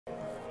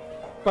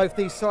Both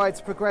these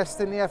sides progressed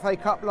in the FA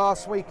Cup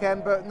last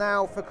weekend, but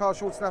now for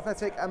Carshalton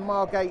Athletic and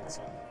Margate,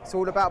 it's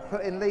all about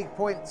putting league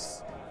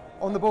points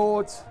on the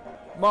board.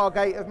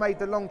 Margate have made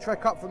the long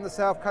trek up from the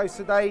south coast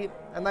today,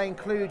 and they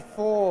include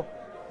 4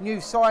 new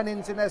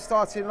signings in their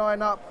starting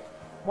lineup,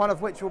 one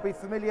of which will be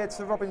familiar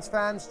to Robins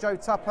fans, Joe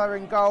Tupper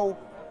in goal,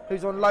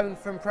 who's on loan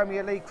from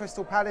Premier League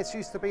Crystal Palace,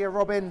 used to be a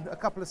Robin a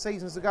couple of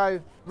seasons ago.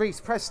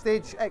 Reece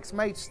Prestige,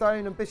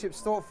 ex-Maidstone and Bishop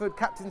Stortford,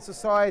 captains the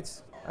side.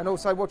 And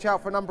also watch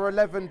out for number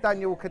 11,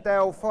 Daniel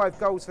Cadell, 5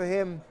 goals for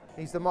him.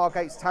 He's the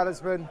Margate's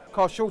talisman.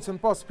 Carshalton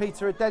boss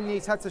Peter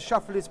Adenyi's had to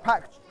shuffle his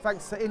pack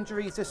thanks to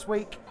injuries this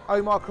week.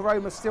 Omar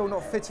Karoma's still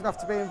not fit enough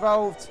to be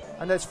involved.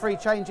 And there's 3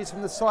 changes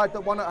from the side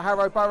that won at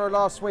Harrow Borough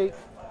last week.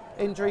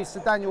 Injuries to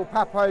Daniel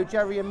Papo,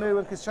 Jerry Amu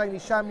and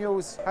Kashani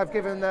Samuels have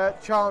given the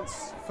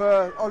chance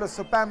for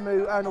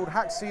Olusobanmu, Arnold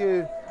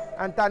Haxiu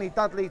and Danny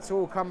Dudley to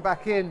all come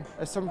back in.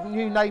 There's some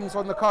new names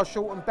on the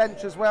Carshalton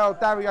bench as well.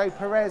 Dario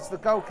Perez, the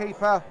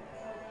goalkeeper,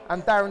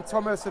 and Darren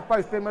Thomas have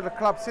both been with the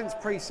club since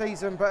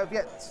pre-season but have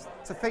yet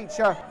to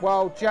feature,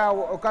 while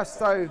João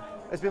Augusto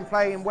has been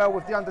playing well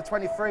with the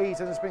under-23s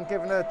and has been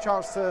given a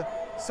chance to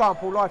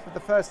sample life with the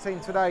first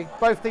team today.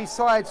 Both these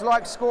sides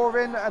like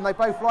scoring and they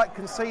both like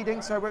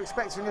conceding, so we're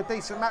expecting a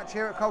decent match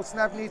here at Colston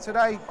Avenue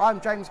today.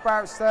 I'm James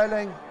Barrett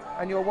Sterling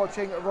and you're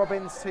watching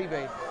Robins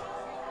TV.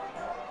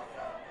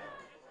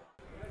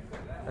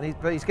 And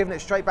he's giving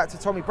it straight back to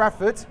Tommy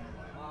Bradford,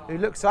 who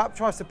looks up,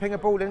 tries to ping a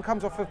ball in,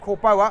 comes off of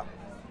Corboa.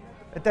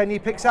 And then he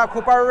picks out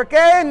Corboa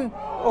again.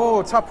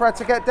 Oh, Tupper had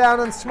to get down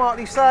and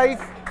smartly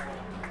save.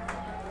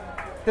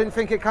 Didn't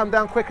think it'd come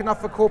down quick enough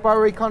for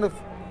Corboa. He kind of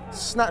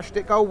snatched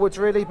it goalwards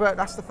really, but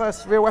that's the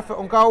first real effort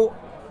on goal.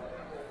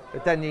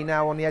 Adenyi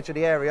now on the edge of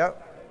the area.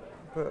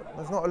 But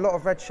there's not a lot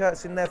of red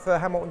shirts in there for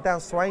Hamilton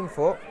Downs to aim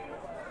for.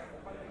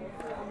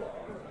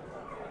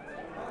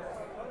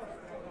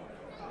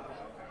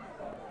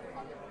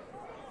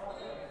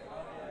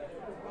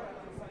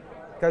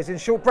 Goes in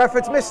short,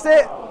 Bradford's missed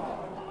it.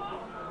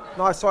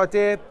 Nice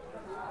idea.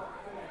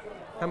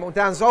 Hamilton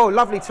Downs, oh,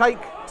 lovely take.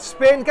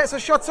 Spin, gets a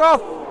shot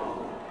off.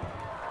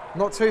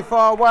 Not too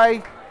far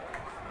away.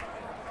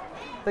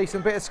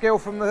 Decent bit of skill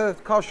from the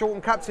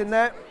Carshalton captain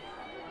there.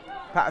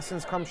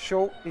 Patterson's come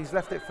short. He's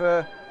left it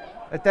for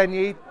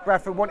Adenyi.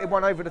 Bradford wanted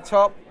one over the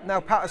top. Now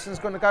Patterson's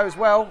going to go as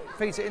well.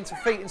 Feeds it into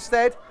feet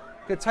instead.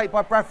 Good take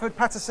by Bradford.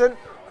 Patterson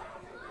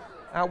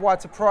out wide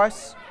to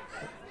Price.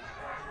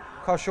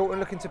 Carshalton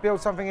looking to build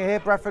something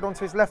here. Bradford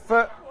onto his left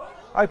foot.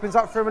 Opens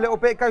up for him a little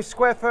bit. Goes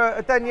square for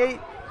Adenyi.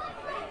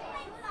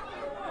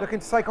 Looking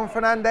to take on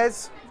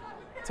Fernandez.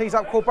 Tees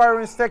up Corboa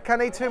instead. Can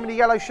he? Too many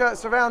yellow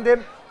shirts around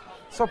him.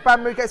 So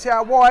Bambu gets it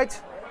out wide.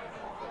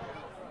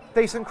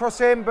 Decent cross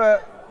in,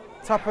 but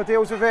Tupper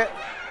deals with it.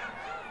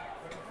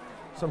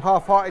 Some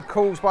half-hearted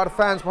calls by the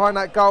fans behind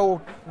that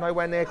goal.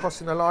 Nowhere near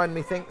crossing the line,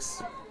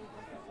 methinks.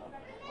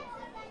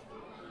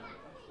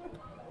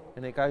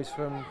 And it goes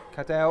from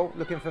Cadell,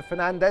 looking for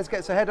Fernandez,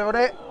 gets a header on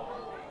it.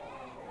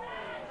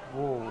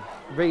 Whoa.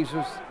 Reeves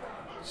was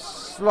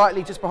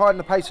slightly just behind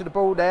the pace of the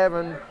ball there,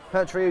 and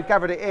Pertry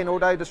gathered it in,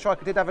 although the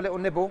striker did have a little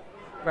nibble.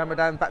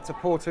 Ramadan back to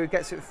Porto,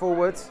 gets it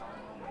forwards.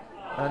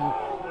 And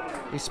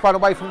he's spun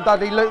away from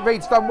Dudley. Luke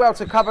Reed's done well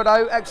to cover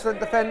though, excellent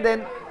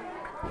defending.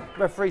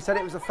 Referee said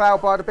it was a foul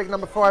by the big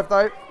number 5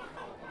 though.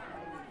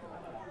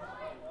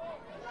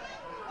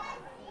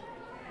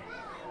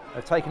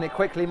 They've taken it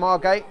quickly,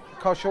 Margate.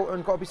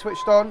 Carshalton got to be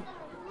switched on.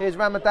 Here's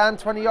Ramadan,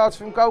 20 yards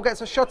from goal,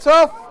 gets a shot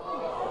off.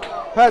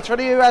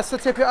 Pertry has to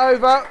tip it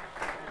over.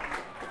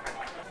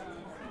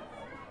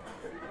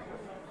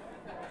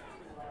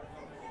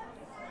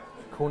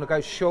 Corner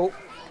goes short.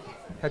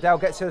 Cadell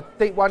gets a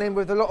deep one in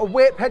with a lot of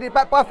whip, headed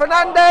back by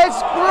Fernandez.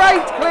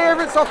 Great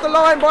clearance off the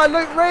line by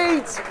Luke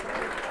Reed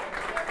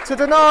to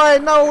deny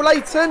Noel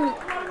Leighton.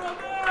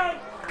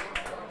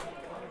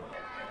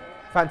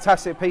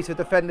 Fantastic piece of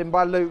defending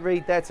by Luke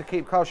Reed there to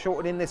keep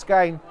Carshalton in this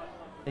game.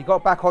 He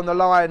got back on the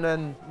line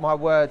and, my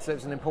words, it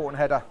was an important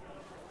header.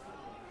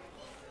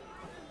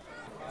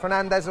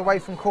 Fernandez away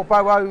from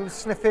Corboa, who's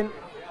sniffing.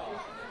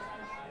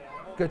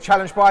 Good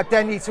challenge by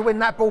Adenyi to win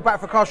that ball back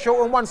for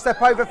Carshalton. One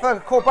step over for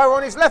Corboa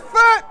on his left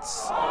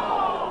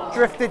foot.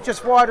 Drifted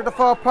just wide of the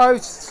far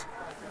post.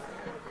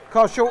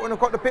 Carshalton have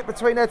got the bit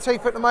between their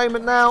teeth at the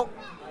moment now.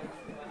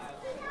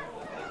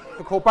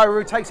 For Corboa,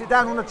 who takes it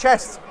down on the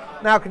chest.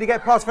 Now can he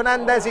get past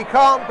Fernandez? He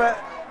can't,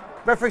 but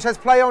referee says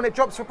play on. It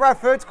drops for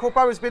Bradford.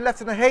 Corboa has been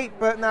left in the heat,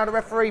 but now the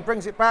referee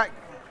brings it back.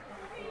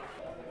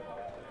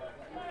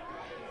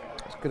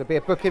 It's going to be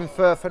a booking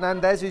for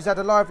Fernandez, who's had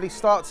a lively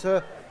start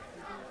to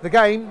the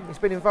game. He's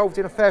been involved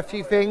in a fair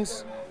few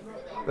things,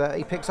 but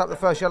he picks up the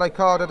first yellow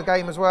card of the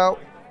game as well.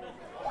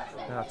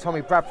 Now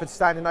Tommy Bradford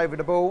standing over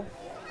the ball.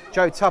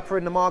 Joe Tupper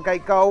in the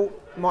Margate goal.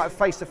 Might have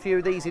faced a few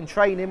of these in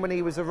training when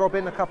he was a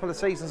Robin a couple of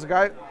seasons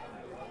ago.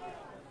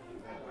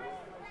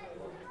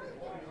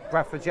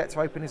 Bradford's yet to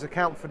open his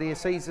account for the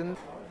season.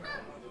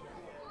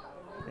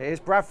 Here's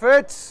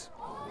Bradford.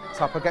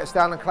 Tupper gets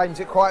down and claims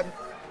it quite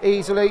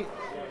easily.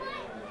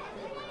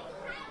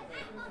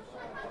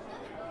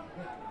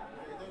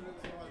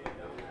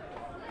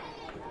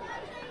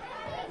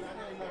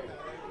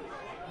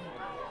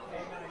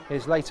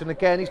 Here's Leighton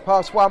again, he's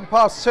passed one,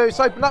 passed two, it's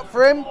opened up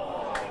for him.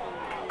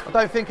 I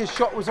don't think his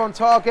shot was on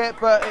target,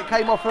 but it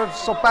came off of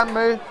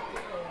Sobambu.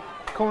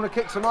 Corner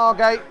kick to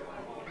Margate.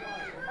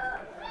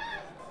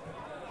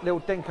 Little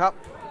dink up,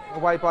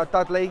 away by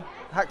Dudley.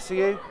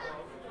 Haxiu.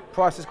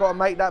 Price has got to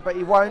make that, but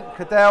he won't.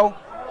 Cadell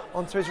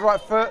onto his right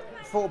foot,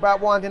 thought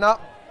about winding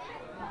up.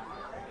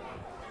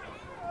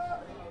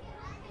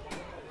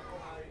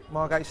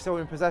 Margate's still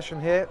in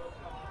possession here.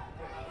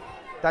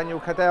 Daniel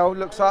Cadell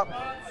looks up,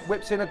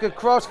 whips in a good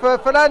cross for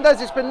Fernandez.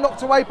 It's been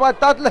knocked away by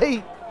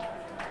Dudley.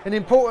 An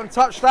important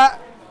touch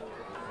that.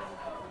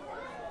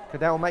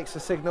 Cadell makes a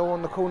signal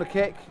on the corner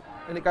kick,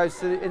 and it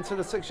goes into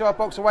the 6-yard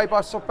box away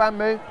by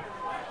Sobambu.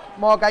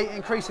 Margate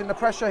increasing the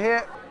pressure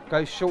here.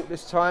 Goes short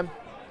this time.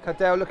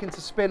 Cadell looking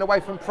to spin away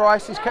from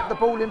Price. He's kept the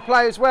ball in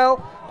play as well.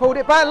 Pulled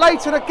it back.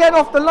 Leighton again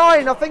off the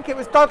line. I think it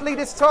was Dudley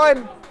this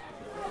time.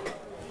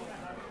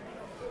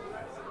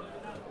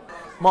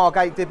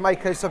 Margate did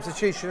make a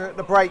substitution at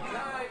the break.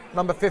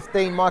 Number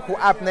 15, Michael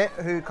Abnett,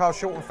 who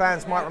Carshalton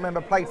fans might remember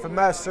played for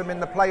Merstham in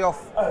the playoff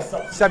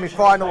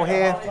semi-final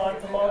here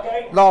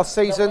last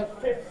season,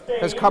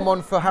 has come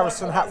on for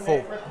Harrison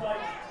Hatfull.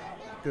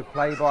 Good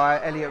play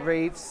by Elliot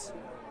Reeves,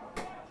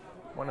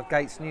 one of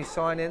Gates' new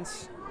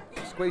signings.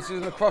 Squeezes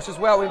in the cross as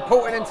well.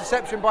 Important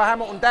interception by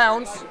Hamilton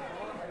Downs.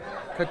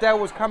 Cadell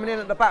was coming in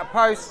at the back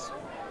post.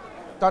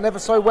 Done ever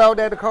so well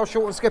there, the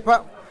Carshalton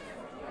skipper.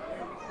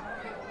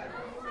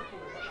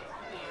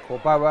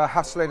 Corboa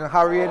hustling and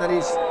hurrying, and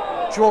he's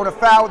drawn a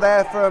foul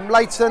there from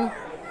Leighton.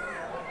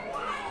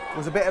 It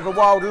was a bit of a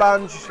wild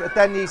lunge.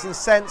 Denny's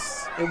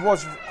incensed. It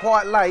was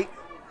quite late.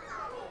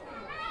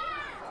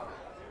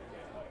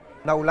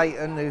 Noel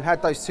Leighton, who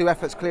had those 2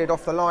 efforts cleared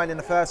off the line in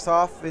the first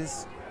half,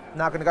 is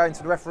now going to go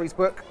into the referee's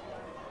book.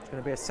 It's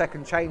going to be a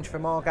second change for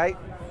Margate.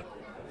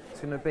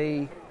 It's going to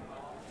be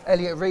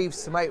Elliot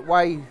Reeves to make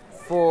way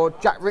for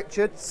Jack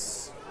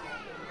Richards.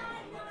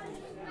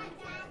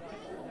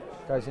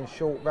 Goes in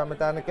short,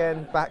 Ramadan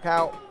again, back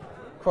out.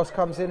 Cross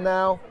comes in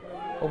now,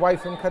 away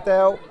from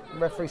Cadell. The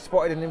referee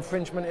spotted an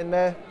infringement in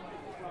there.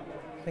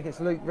 I think it's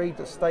Luke Reed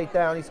that stayed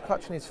down. He's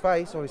clutching his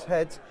face or his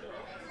head.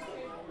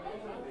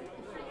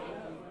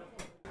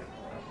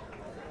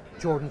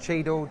 Jordan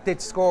Cheadle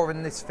did score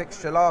in this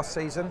fixture last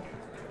season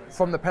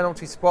from the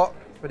penalty spot,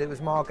 but it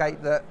was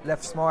Margate that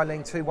left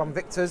smiling, 2-1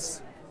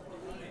 victors.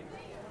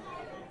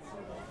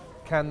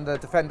 Can the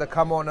defender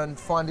come on and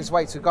find his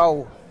way to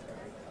goal?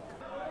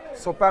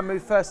 Sobambu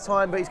first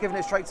time, but he's given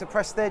it straight to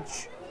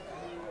Prestige.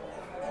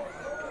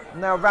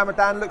 Now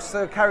Ramadan looks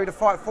to carry the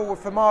fight forward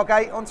for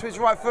Margate onto his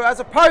right foot as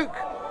a poke.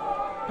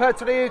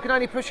 Pertoleu can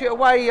only push it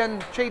away,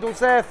 and Cheadle's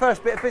there.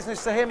 First bit of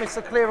business to him is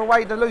to clear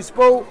away the loose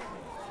ball.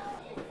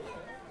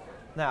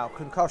 Now,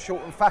 can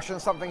Carshalton fashion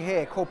something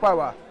here?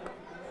 Corboa.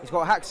 He's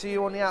got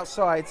Haxiu on the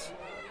outside.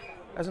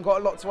 Hasn't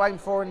got a lot to aim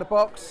for in the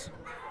box.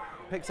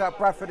 Picks out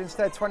Bradford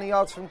instead, 20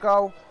 yards from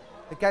goal.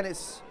 Again,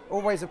 it's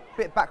always a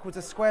bit backwards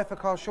a square for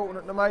Carshalton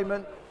at the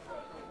moment.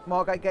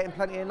 Margate getting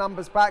plenty of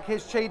numbers back.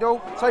 Here's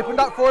Cheadle. It's opened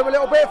up for him a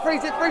little bit.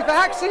 Frees it free for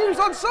Haxiu, who's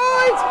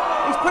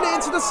onside. He's put it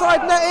into the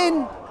side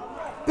netting.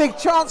 Big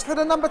chance for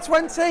the number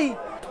 20.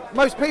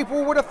 Most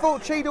people would have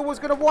thought Cheadle was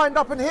going to wind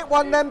up and hit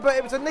one then, but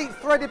it was a neat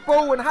threaded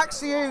ball, and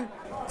Haxiu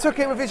took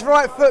it with his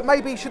right foot.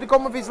 Maybe he should have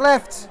gone with his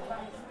left.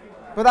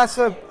 But that's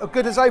a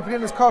good as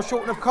opening as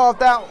Carshalton have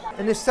carved out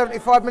in this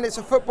 75 minutes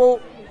of football.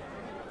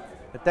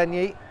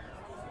 Denny,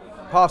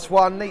 pass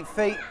one, neat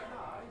feet.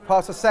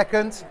 Pass a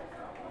second.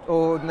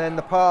 And then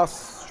the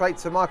pass straight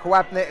to Michael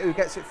Abnett, who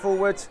gets it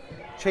forward.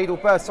 Cheadle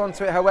bursts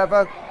onto it,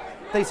 however.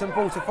 Decent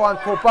ball to find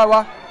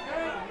Corboa.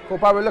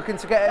 Corboa looking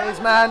to get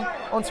his man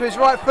onto his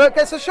right foot,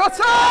 gets a shot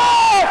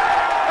off!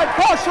 And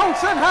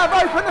Carshalton have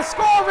opened the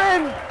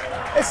scoring.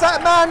 It's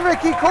that man,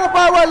 Ricky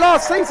Corboa,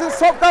 last season's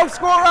top goal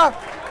scorer.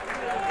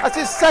 That's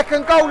his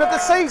second goal of the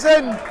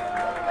season.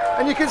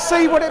 And you can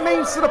see what it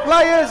means to the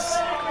players.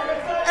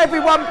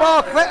 Everyone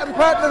bar Clet and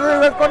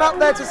Pertoleu have gone up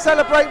there to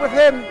celebrate with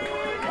him.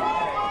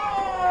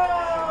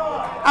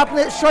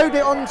 Abnett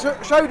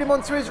showed him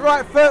onto his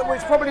right foot,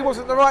 which probably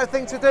wasn't the right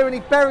thing to do, and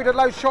he buried a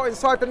low shot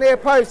inside the near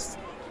post.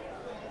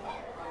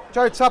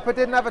 Joe Tupper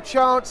didn't have a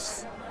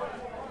chance.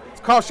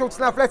 It's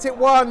Carshalton Athletic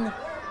 1,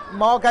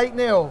 Margate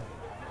 0.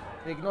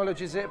 He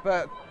acknowledges it,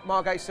 but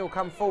Margate still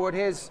come forward.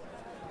 Here's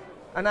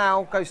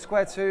Anal, goes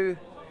square to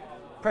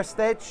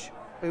Prestige,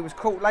 who was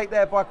caught late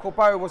there by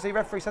Corboa, was he?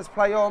 Referee says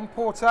play on.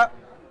 Porter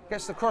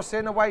gets the cross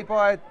in, away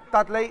by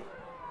Dudley.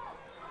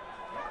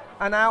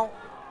 Anal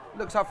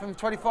looks up from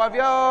 25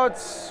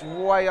 yards,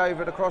 way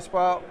over the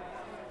crossbar.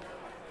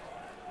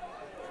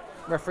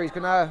 Referee's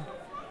going to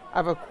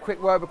have a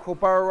quick word with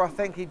Corboa. I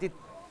think he did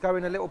go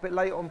in a little bit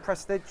late on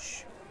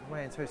Prestige.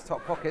 Way into his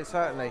top pocket,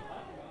 certainly.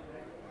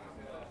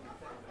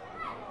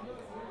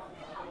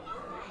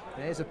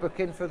 Here's a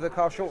booking for the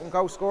Carshalton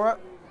goal scorer.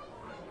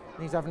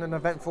 He's having an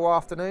eventful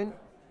afternoon.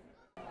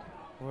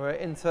 We're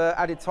into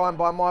added time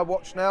by my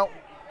watch now.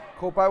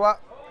 Corboa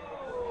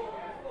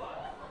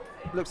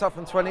looks up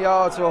from 20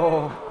 yards,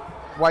 or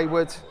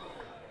wayward.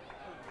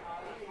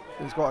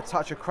 He's got a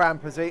touch of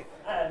cramp, has he?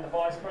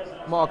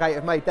 Margate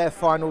have made their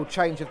final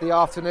change of the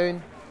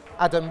afternoon.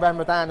 Adam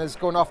Ramadan has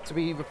gone off to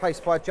be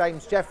replaced by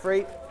James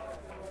Jeffrey.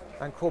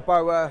 And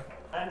Corboa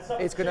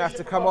is going to have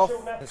to come off.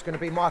 It's going to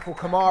be Michael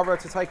Kamara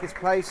to take his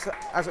place.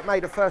 Hasn't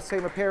made a first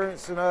team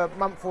appearance in a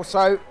month or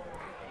so.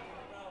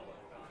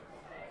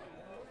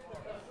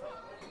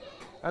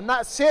 And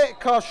that's it.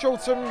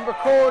 Carshalton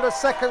record a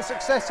second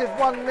successive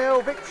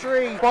 1-0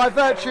 victory by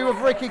virtue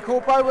of Ricky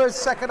Corboa's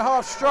second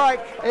half strike.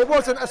 It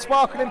wasn't a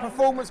sparkling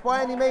performance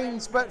by any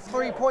means, but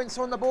 3 points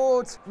on the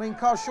board. I mean,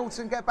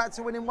 Carshalton get back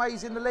to winning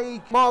ways in the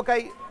league.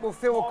 Margate will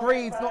feel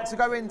aggrieved not to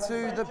go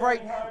into the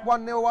break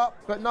 1-0 up,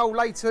 but Noel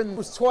Leighton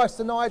was twice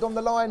denied on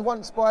the line,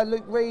 once by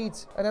Luke Reed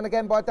and then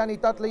again by Danny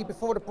Dudley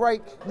before the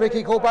break.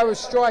 Ricky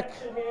Corboa's strike,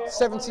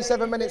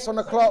 77 minutes on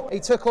the clock. He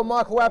took on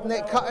Michael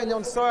Abnett, cutting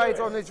onside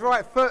on his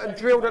right foot and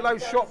drilled a low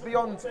shot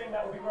beyond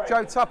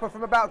Joe Tupper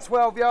from about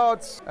 12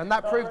 yards, and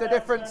that proved the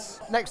difference.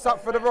 Next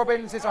up for the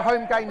Robins is a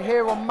home game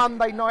here on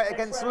Monday night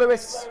against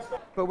Lewis,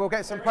 but we'll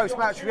get some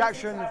post-match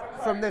reaction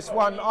from this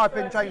one. I've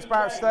been James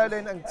Barrett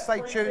Sterling, and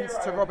stay tuned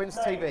to Robins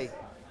TV.